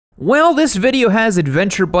Well, this video has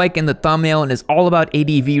adventure bike in the thumbnail and is all about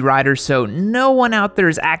ADV riders, so no one out there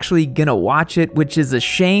is actually gonna watch it, which is a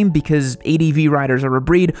shame because ADV riders are a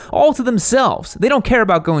breed all to themselves. They don't care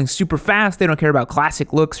about going super fast, they don't care about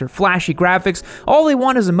classic looks or flashy graphics. All they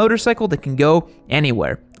want is a motorcycle that can go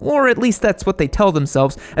anywhere. Or at least that's what they tell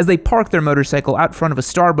themselves as they park their motorcycle out front of a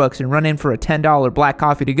Starbucks and run in for a $10 black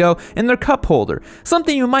coffee to go in their cup holder.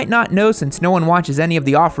 Something you might not know since no one watches any of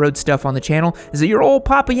the off-road stuff on the channel is that your old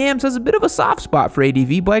Papa Yams has a bit of a soft spot for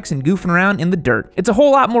ADV bikes and goofing around in the dirt. It's a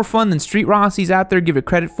whole lot more fun than street Rossies out there give it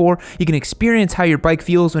credit for. You can experience how your bike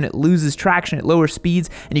feels when it loses traction at lower speeds,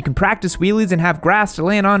 and you can practice wheelies and have grass to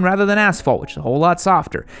land on rather than asphalt, which is a whole lot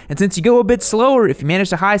softer. And since you go a bit slower, if you manage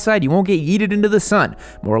to high side, you won't get yeeted into the sun.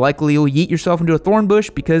 More likely you'll yeet yourself into a thorn bush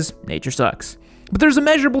because nature sucks. But there's a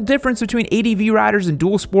measurable difference between ADV riders and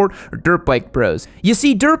dual sport or dirt bike bros. You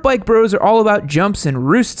see, dirt bike bros are all about jumps and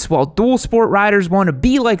roosts, while dual sport riders want to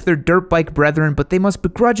be like their dirt bike brethren, but they must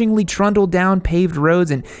begrudgingly trundle down paved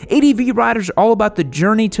roads, and ADV riders are all about the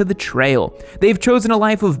journey to the trail. They've chosen a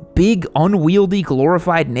life of big, unwieldy,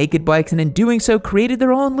 glorified naked bikes, and in doing so created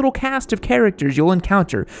their own little cast of characters you'll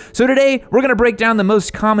encounter. So today, we're going to break down the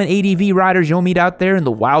most common ADV riders you'll meet out there in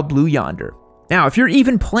the wild blue yonder. Now, if you're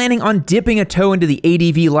even planning on dipping a toe into the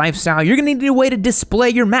ADV lifestyle, you're gonna need a way to display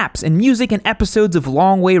your maps and music and episodes of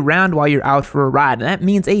Long Way Round while you're out for a ride, and that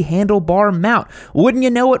means a handlebar mount. Wouldn't you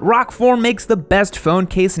know it, Rockform makes the best phone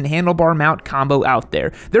case and handlebar mount combo out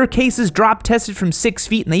there. Their case is drop tested from 6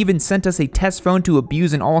 feet, and they even sent us a test phone to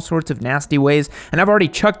abuse in all sorts of nasty ways, and I've already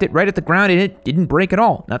chucked it right at the ground and it didn't break at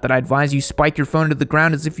all. Not that I advise you spike your phone into the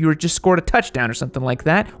ground as if you were just scored a touchdown or something like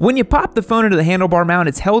that. When you pop the phone into the handlebar mount,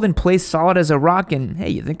 it's held in place solid as a rock, and hey,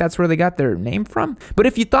 you think that's where they got their name from? But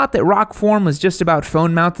if you thought that Rockform was just about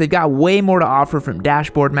phone mounts, they've got way more to offer, from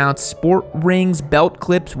dashboard mounts, sport rings, belt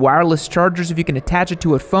clips, wireless chargers. If you can attach it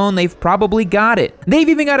to a phone, they've probably got it. They've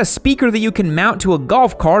even got a speaker that you can mount to a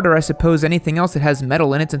golf cart, or I suppose anything else that has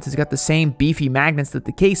metal in it, since it's got the same beefy magnets that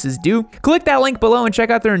the cases do. Click that link below and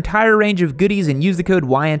check out their entire range of goodies and use the code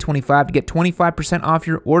YN25 to get 25% off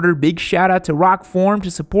your order. Big shout out to Rockform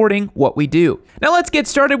to supporting what we do. Now let's get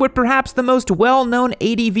started with perhaps the most well-known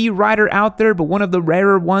ADV rider out there, but one of the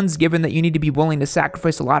rarer ones given that you need to be willing to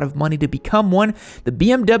sacrifice a lot of money to become one, the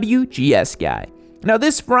BMW GS guy. Now,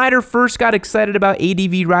 this rider first got excited about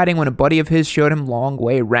ADV riding when a buddy of his showed him Long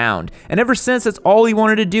Way Round, and ever since, that's all he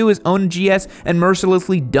wanted to do is own a GS and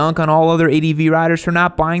mercilessly dunk on all other ADV riders for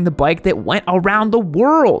not buying the bike that went around the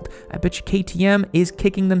world. I bet you KTM is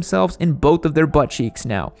kicking themselves in both of their butt cheeks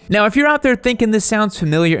now. Now, if you're out there thinking this sounds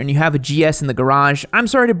familiar and you have a GS in the garage, I'm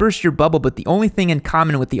sorry to burst your bubble, but the only thing in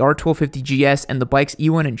common with the R1250 GS and the bikes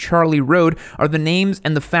Ewan and Charlie rode are the names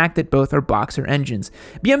and the fact that both are boxer engines.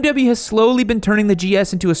 BMW has slowly been turning the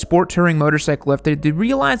GS into a sport touring motorcycle after they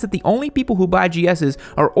realized that the only people who buy GSs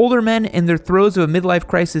are older men in their throes of a midlife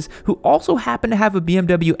crisis who also happen to have a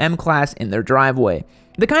BMW M-Class in their driveway.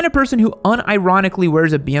 The kind of person who unironically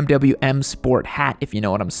wears a BMW M Sport hat, if you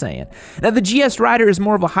know what I'm saying. Now, the GS rider is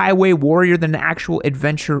more of a highway warrior than an actual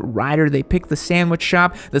adventure rider. They pick the sandwich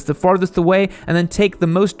shop that's the farthest away and then take the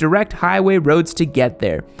most direct highway roads to get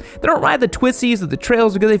there. They don't ride the twisties or the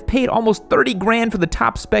trails because they've paid almost 30 grand for the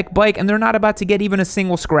top spec bike and they're not about to get even a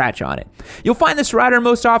single scratch on it. You'll find this rider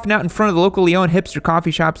most often out in front of the locally owned hipster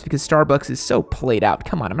coffee shops because Starbucks is so played out.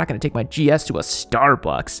 Come on, I'm not going to take my GS to a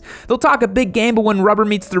Starbucks. They'll talk a big game, but when rubber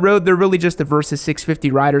meets the road, they're really just the Versus 650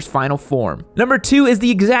 rider's final form. Number 2 is the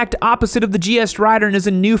exact opposite of the GS rider and is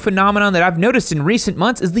a new phenomenon that I've noticed in recent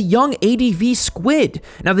months, is the young ADV squid.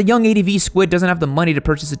 Now, the young ADV squid doesn't have the money to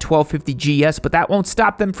purchase a 1250 GS, but that won't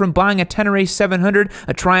stop them from buying a Tenere 700,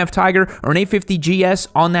 a Triumph Tiger, or an 850 GS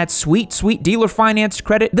on that sweet, sweet dealer financed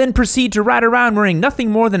credit, then proceed to ride around wearing nothing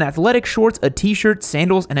more than athletic shorts, a t-shirt,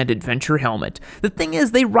 sandals, and an adventure helmet. The thing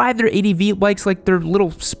is, they ride their ADV bikes like they're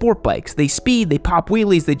little sport bikes. They speed, they pop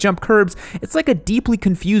wheelies, they jump curbs. It's like a deeply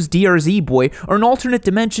confused DRZ boy or an alternate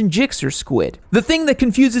dimension Gixxer squid. The thing that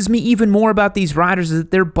confuses me even more about these riders is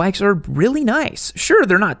that their bikes are really nice. Sure,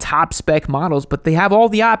 they're not top spec models, but they have all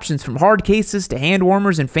the options from hard cases to hand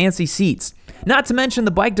warmers and fancy seats. Not to mention,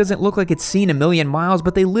 the bike doesn't look like it's seen a million miles,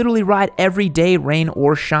 but they literally ride every day, rain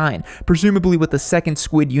or shine, presumably with a second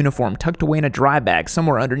squid uniform tucked away in a dry bag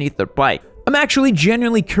somewhere underneath their bike. I'm actually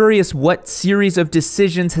genuinely curious what series of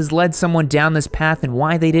decisions has led someone down this path and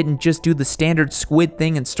why they didn't just do the standard squid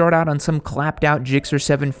thing and start out on some clapped out Gixxer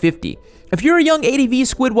 750. If you're a young ADV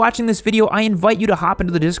squid watching this video, I invite you to hop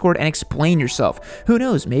into the Discord and explain yourself. Who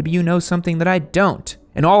knows, maybe you know something that I don't.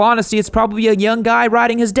 In all honesty, it's probably a young guy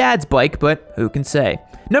riding his dad's bike, but who can say?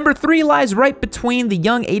 Number 3 lies right between the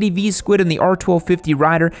young ADV Squid and the R1250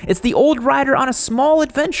 rider. It's the old rider on a small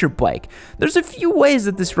adventure bike. There's a few ways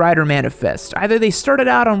that this rider manifests. Either they started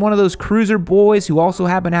out on one of those cruiser boys who also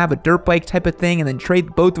happen to have a dirt bike type of thing and then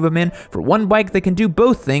trade both of them in for one bike that can do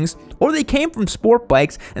both things, or they came from sport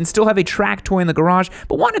bikes and still have a track toy in the garage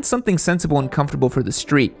but wanted something sensible and comfortable for the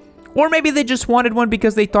street. Or maybe they just wanted one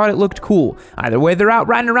because they thought it looked cool. Either way, they're out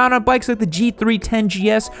riding around on bikes like the G310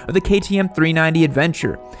 GS or the KTM 390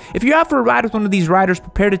 Adventure. If you're out for a ride with one of these riders,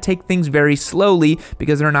 prepare to take things very slowly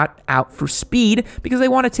because they're not out for speed, because they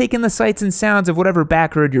want to take in the sights and sounds of whatever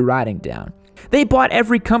back road you're riding down. They bought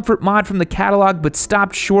every comfort mod from the catalog but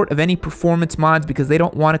stopped short of any performance mods because they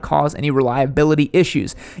don't want to cause any reliability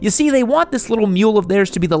issues. You see, they want this little mule of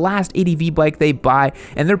theirs to be the last ADV bike they buy,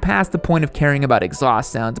 and they're past the point of caring about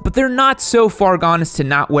exhaust sounds, but they're not so far gone as to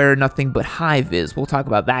not wear nothing but high-vis. We'll talk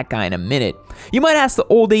about that guy in a minute. You might ask the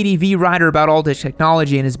old ADV rider about all the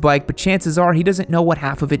technology in his bike, but chances are he doesn't know what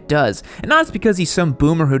half of it does. And not it's because he's some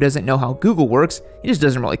boomer who doesn't know how Google works, he just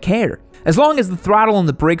doesn't really care. As long as the throttle and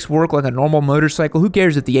the brakes work like a normal motorcycle, who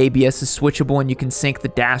cares if the ABS is switchable and you can sync the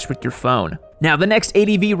dash with your phone? Now, the next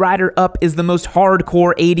ADV rider up is the most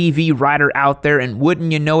hardcore ADV rider out there, and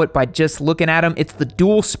wouldn't you know it by just looking at him, it's the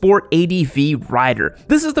dual sport ADV rider.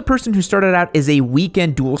 This is the person who started out as a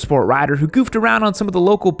weekend dual sport rider who goofed around on some of the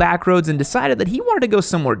local back roads and decided that he wanted to go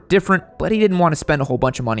somewhere different, but he didn't want to spend a whole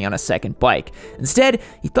bunch of money on a second bike. Instead,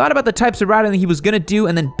 he thought about the types of riding that he was going to do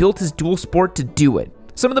and then built his dual sport to do it.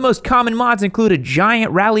 Some of the most common mods include a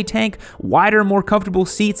giant rally tank, wider, more comfortable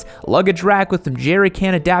seats, luggage rack with some jerry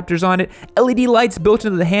can adapters on it, LED lights built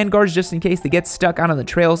into the handguards just in case they get stuck out on the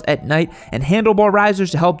trails at night, and handlebar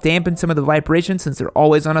risers to help dampen some of the vibration since they're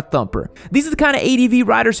always on a thumper. These are the kind of ADV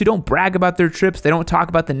riders who don't brag about their trips, they don't talk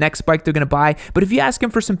about the next bike they're going to buy, but if you ask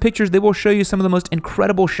them for some pictures, they will show you some of the most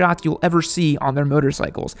incredible shots you'll ever see on their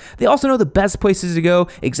motorcycles. They also know the best places to go,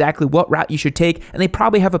 exactly what route you should take, and they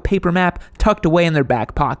probably have a paper map tucked away in their back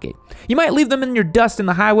pocket. You might leave them in your dust in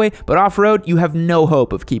the highway, but off-road, you have no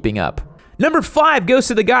hope of keeping up. Number 5 goes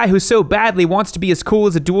to the guy who so badly wants to be as cool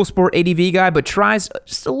as a dual sport ADV guy but tries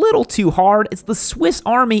just a little too hard. It's the Swiss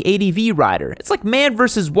Army ADV rider. It's like man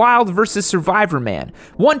versus wild versus survivor man.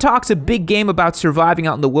 One talks a big game about surviving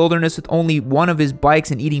out in the wilderness with only one of his bikes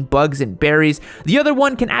and eating bugs and berries. The other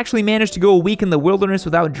one can actually manage to go a week in the wilderness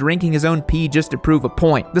without drinking his own pee just to prove a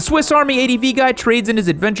point. The Swiss Army ADV guy trades in his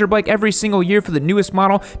adventure bike every single year for the newest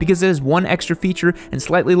model because it has one extra feature and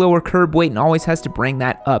slightly lower curb weight and always has to bring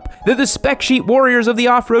that up. They're the spec sheet warriors of the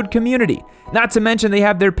off-road community. Not to mention they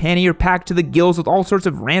have their pannier packed to the gills with all sorts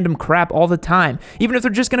of random crap all the time, even if they're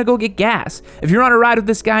just gonna go get gas. If you're on a ride with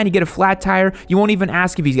this guy and you get a flat tire, you won't even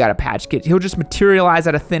ask if he's got a patch kit. He'll just materialize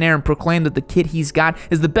out of thin air and proclaim that the kit he's got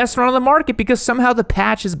is the best one on the market because somehow the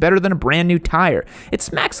patch is better than a brand new tire. It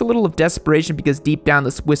smacks a little of desperation because deep down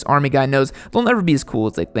the Swiss Army guy knows they'll never be as cool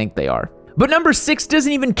as they think they are. But number 6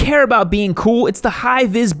 doesn't even care about being cool, it's the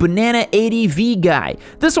high-vis banana ADV guy.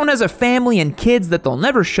 This one has a family and kids that they'll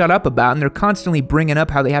never shut up about, and they're constantly bringing up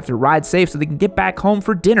how they have to ride safe so they can get back home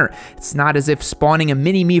for dinner. It's not as if spawning a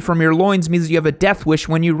mini-me from your loins means you have a death wish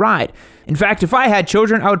when you ride. In fact, if I had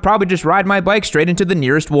children, I would probably just ride my bike straight into the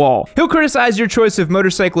nearest wall. He'll criticize your choice of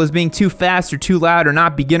motorcycle as being too fast or too loud or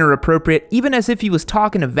not beginner appropriate, even as if he was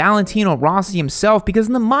talking to Valentino Rossi himself, because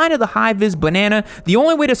in the mind of the high-vis banana, the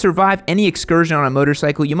only way to survive any excursion on a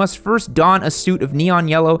motorcycle, you must first don a suit of neon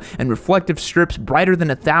yellow and reflective strips brighter than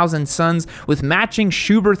 1,000 suns with matching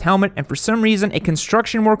Schuberth helmet and for some reason a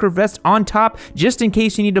construction worker vest on top just in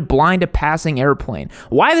case you need to blind a passing airplane.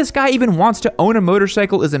 Why this guy even wants to own a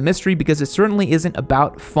motorcycle is a mystery because it certainly isn't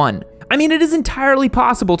about fun. I mean, it is entirely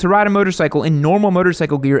possible to ride a motorcycle in normal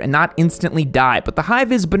motorcycle gear and not instantly die, but the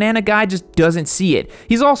high-vis banana guy just doesn't see it.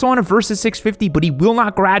 He's also on a Versa 650, but he will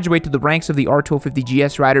not graduate to the ranks of the R1250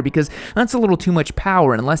 GS rider because that's a little too much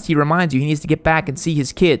power, and unless he reminds you, he needs to get back and see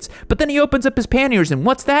his kids. But then he opens up his panniers, and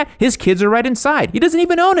what's that? His kids are right inside. He doesn't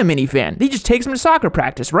even own a minifan. He just takes them to soccer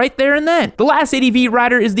practice right there and then. The last ADV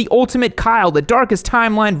rider is the ultimate Kyle, the darkest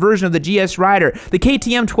timeline version of the GS rider, the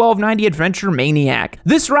KTM 1290 Adventure Maniac.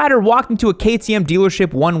 This rider walked into a KTM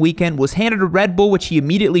dealership one weekend, was handed a Red Bull which he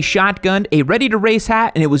immediately shotgunned, a ready-to-race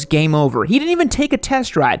hat, and it was game over. He didn't even take a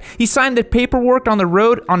test ride. He signed the paperwork on the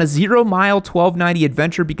road on a 0-mile 1290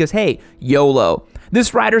 Adventure because, hey, YOLO.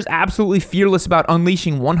 This rider's absolutely fearless about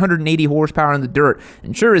unleashing 180 horsepower in the dirt,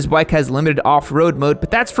 and sure, his bike has limited off-road mode, but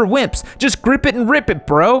that's for wimps. Just grip it and rip it,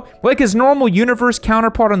 bro. Like his normal universe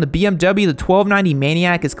counterpart on the BMW, the 1290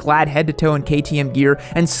 Maniac is clad head to toe in KTM gear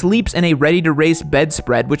and sleeps in a ready-to-race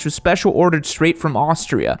bedspread, which was special ordered straight from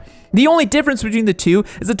Austria. The only difference between the two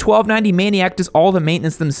is the 1290 Maniac does all the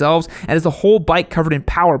maintenance themselves and has the whole bike covered in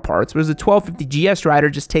power parts, whereas the 1250 GS rider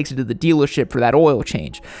just takes it to the dealership for that oil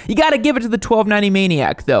change. You gotta give it to the 1290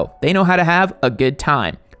 Maniac though, they know how to have a good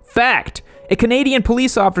time. Fact! A Canadian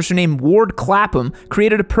police officer named Ward Clapham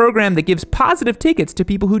created a program that gives positive tickets to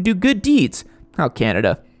people who do good deeds. Oh,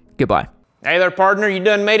 Canada. Goodbye. Hey there, partner, you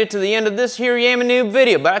done made it to the end of this here Yammie Noob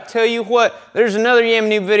video, but I tell you what, there's another Yammie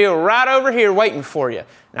Noob video right over here waiting for you.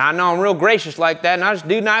 Now, I know I'm real gracious like that, and I just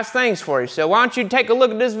do nice things for you, so why don't you take a look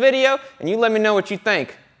at this video, and you let me know what you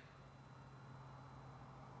think.